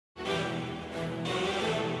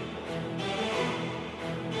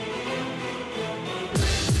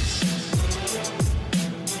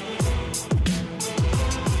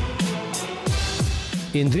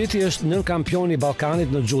Indriti është nenkampion i Ballkanit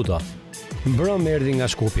në judo. Mbrëm erdhi nga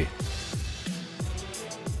Shkupi.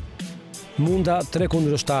 Munda 3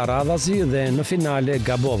 kundërshtar radhazi dhe në finale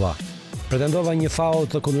gabova. Pretendova një faul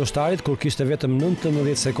të kundërshtarit kur kishte vetëm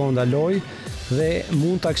 19 sekonda lojë dhe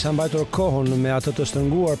mund ta kisha mbajtur kohën me atë të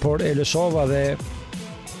shtrënguar, por e lëshova dhe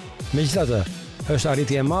megjithatë, është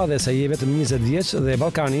arritje e madhe se je vetëm 20 vjeç dhe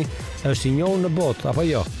Ballkani është i njohur në botë, apo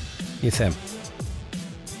jo? I them.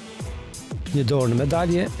 Një dorë në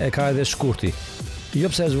medalje e ka edhe shkurti. Jo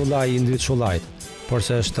pse është vullai i Indrit Cullhajit, por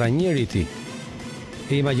se është trajneri i tij.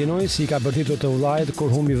 E imagjinoj si ka bërtitur të vullajt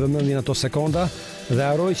kur humbi vëmendjen ato sekonda dhe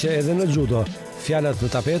harroi që edhe në judo fjalat në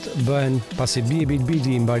tapet bëhen pasi bie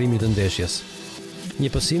bilbili i mbarimit të ndeshjes.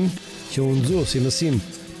 Një pësim që u nxu si mësim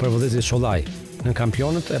për vëllezërit Cullhaj në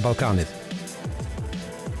kampionat e Ballkanit.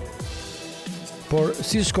 Por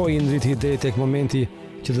si shkoi Indriti deri tek momenti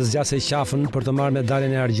që të zgjasej qafën për të marrë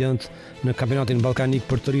medaljen e argjend në kampionatin Ballkanik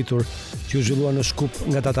për të rritur që u zhvillua në Shkup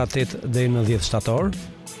nga data 8 deri në 10 shtator?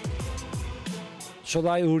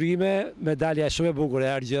 Cullhaj urime, medalja shumë e bukur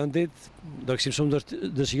e argjendit, do kishim shumë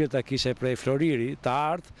dëshirë ta kishe prej Floriri, të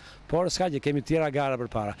ardhë, por s'ka që kemi tjera gara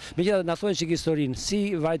përpara. Megjithatë, na thuaj çik historinë,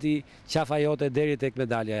 si vajti qafa jote deri tek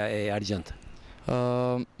medalja e argjend?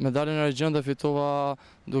 Medaljen e argjend e fitova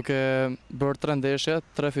duke bërë 3 ndeshje,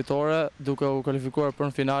 3 fitore, duke u kualifikuar për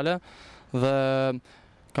në finale dhe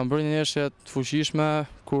kam bërë një ndeshje të fuqishme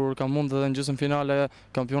kur kam mund edhe në gjysmë finale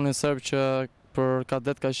kampionin serb që për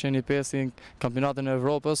kadet ka qenë i 5 kampionatin e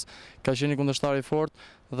Evropës, ka qenë i kundërshtar i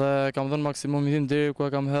fortë dhe kam dhënë maksimumin tim deri ku e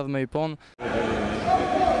kam hedhë me ipon.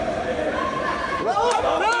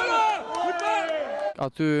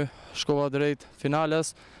 Aty shkova drejt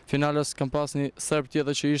finales. Finales kam pas një serb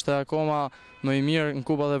tjetër që ishte akoma më i mirë në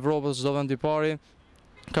Kupat e Evropës çdo vend i pari.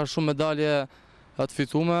 Ka shumë medalje të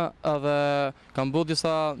fitume edhe kam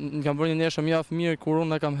bërë një ndeshje mjaft mirë kur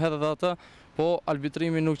unë e kam hedhë edhe atë, po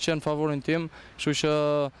arbitrimi nuk qenë favorin tim, kështu që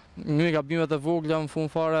një gabimet e vogla në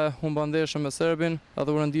fund fare humba ndeshjen me serbin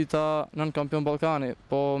edhe u rendita nenkampion Ballkani,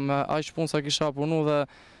 po me aq punë sa kisha punu dhe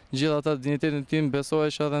gjithë atë dignitetin tim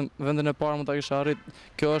besoj që edhe në vendin e parë mund ta kisha arrit.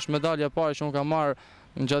 Kjo është medalja e parë që unë kam marrë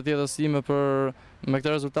në gjatë jetës time me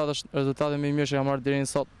këtë rezultate më i mirë që kam marrë deri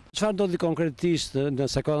në sot. Çfarë ndodhi konkretisht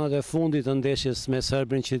në sekondat e fundit të ndeshjes me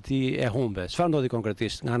serbin që ti e humbe? Çfarë ndodhi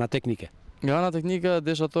konkretisht nga ana teknike? Nga ana teknike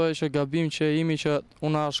desha thoj që gabim që imi që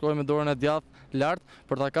unë shkoj me dorën e djathtë lart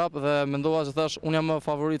për ta kap dhe mendova se thash unë jam më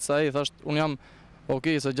favorit se ai, thash unë jam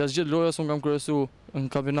okej, se gjatë gjithë lojës unë kam kryesu në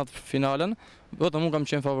kampionat finalen, vetëm unë kam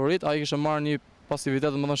qenë favorit, ai kishte marrë një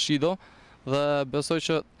pasivitet më të shido dhe besoj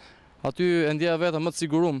që aty e ndjeja vetëm më të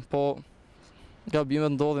sigurum, po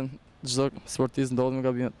gabimet ndodhin, çdo sportist ndodhin me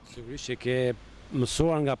gabimet. Sigurisht që ke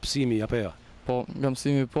mësuar nga psimi apo jo? Po, nga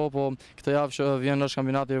mësimi po këtë javë që vjen është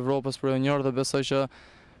kampionati i Evropës për junior dhe besoj që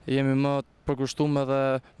jemi më të përkushtuar dhe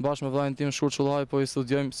bashkë me vllajin tim Indrit Cullhaj po i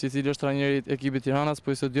studiojmë si cili është trajneri i ekipit Tiranës,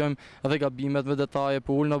 po i studiojmë edhe gabimet me detaje,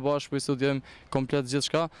 po ulna bashkë, po i studiojmë komplet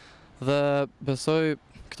gjithçka dhe besoj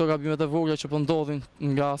këto gabimet e vogla që po ndodhin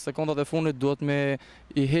nga sekondat e fundit duhet me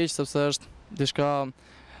i heq sepse është diçka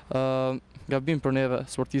gabim për neve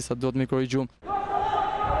sportistët, duhet me korrigjuar.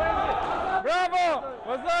 Bravo!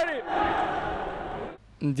 Vazari!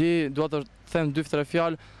 Dua të them 2-3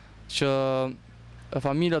 fjalë që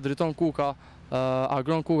familja Driton Kuka,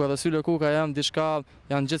 Agron Kuka dhe Syle Kuka janë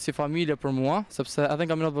gjithë si familje për mua, sepse edhe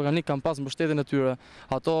në kampionat Ballkanik kam pas mbështetjen e tyre.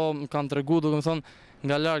 Ato më kanë treguar, duke më thënë,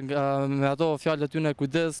 nga larg me ato fjalët e tyre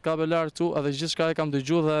kujdes, ka be larg këtu, edhe gjithçka e kam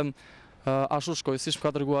dëgjuar dhe ashtu shkoi, siç më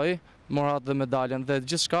ka treguar ai, mora atë medaljen dhe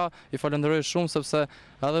gjithçka i falenderoj shumë sepse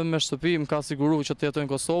edhe me shtëpi më ka siguruar që të jetoj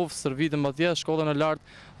në Kosovë, stërvitem atje, shkollën e lartë,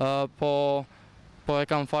 po e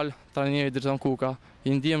kam fal trajnerit Driton Kuka.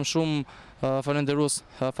 I ndiem shumë falenderues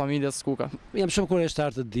familjes Kuka. Jam shumë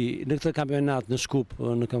kurioztar të di, në këtë kampionat në Shkup,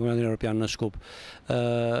 në kampionatin evropian në Shkup,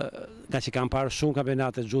 nga që kam parë shumë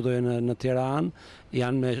kampionate judoje në Tiranë,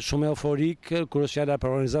 janë me shumë euforik, kur është fjala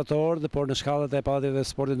për organizator, por në shkallët e pallateve të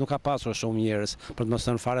sportit nuk ka pasur shumë njerëz, për të mos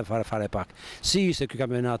thënë fare pak. Si ishte ky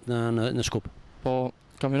kampionat në Shkup? Po,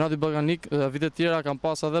 kampionati Ballkanik vitet tjera kam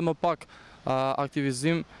pas edhe më pak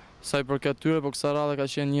aktivizim sa i përket tyre, por kësaj radhe ka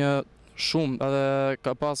qenë një shumë edhe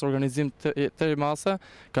ka pas organizim të mase,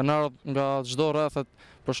 kanë ardhur nga çdo rrethet,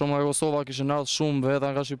 për shembull nga Kosova kishin ardhur shumë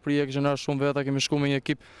veta, nga Shqipëria kishin ardhur shumë veta, kemi shkuar me një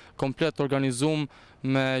ekip komplet të organizuar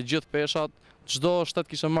me gjithë peshat, çdo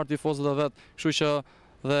shtet kishte marrë tifozët e vet, kështu që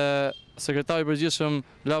dhe sekretari i përgjithshëm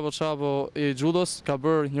Lavo Çapo i judos ka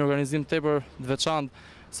bërë një organizim tepër të veçantë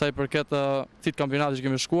sa i përket këtij kampionati që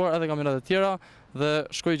kemi shkuar, edhe kampionate të tjera dhe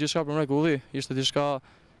shkoi gjithçka për mrekulli, ishte diçka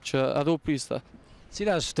që edhe u priste.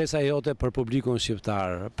 Cila është ftesa jote për publikun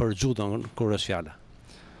shqiptar, për judon kur është fjala?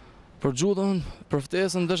 Për judon, për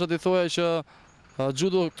ftesën desha t'i thoja që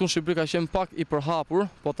judo këtu në Shqipëri ka qenë pak i përhapur,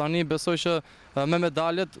 po tani besoj që me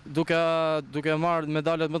medaljet, duke marrë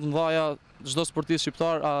medaljet më të mëdha, çdo sportist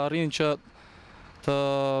shqiptar arrin që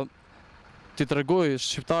t'i tregoj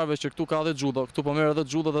shqiptarëve që këtu ka edhe judo, këtu po merr edhe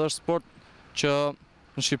judo dhe është sport që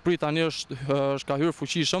në Shqipëri tani është ka hyrë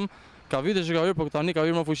fuqishëm, ka vite që ka hyrë, por tani ka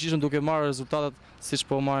hyrë më fuqishëm duke marrë rezultatet siç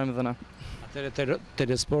po marrim edhe ne. Atëherë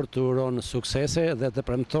telesport të uron suksese dhe të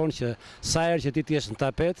premton që sa herë që ti jesh në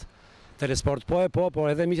tapet, telesport por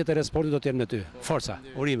edhe miqët e telesportit do të jenë me ty. Forca,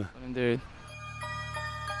 urime. Faleminderit.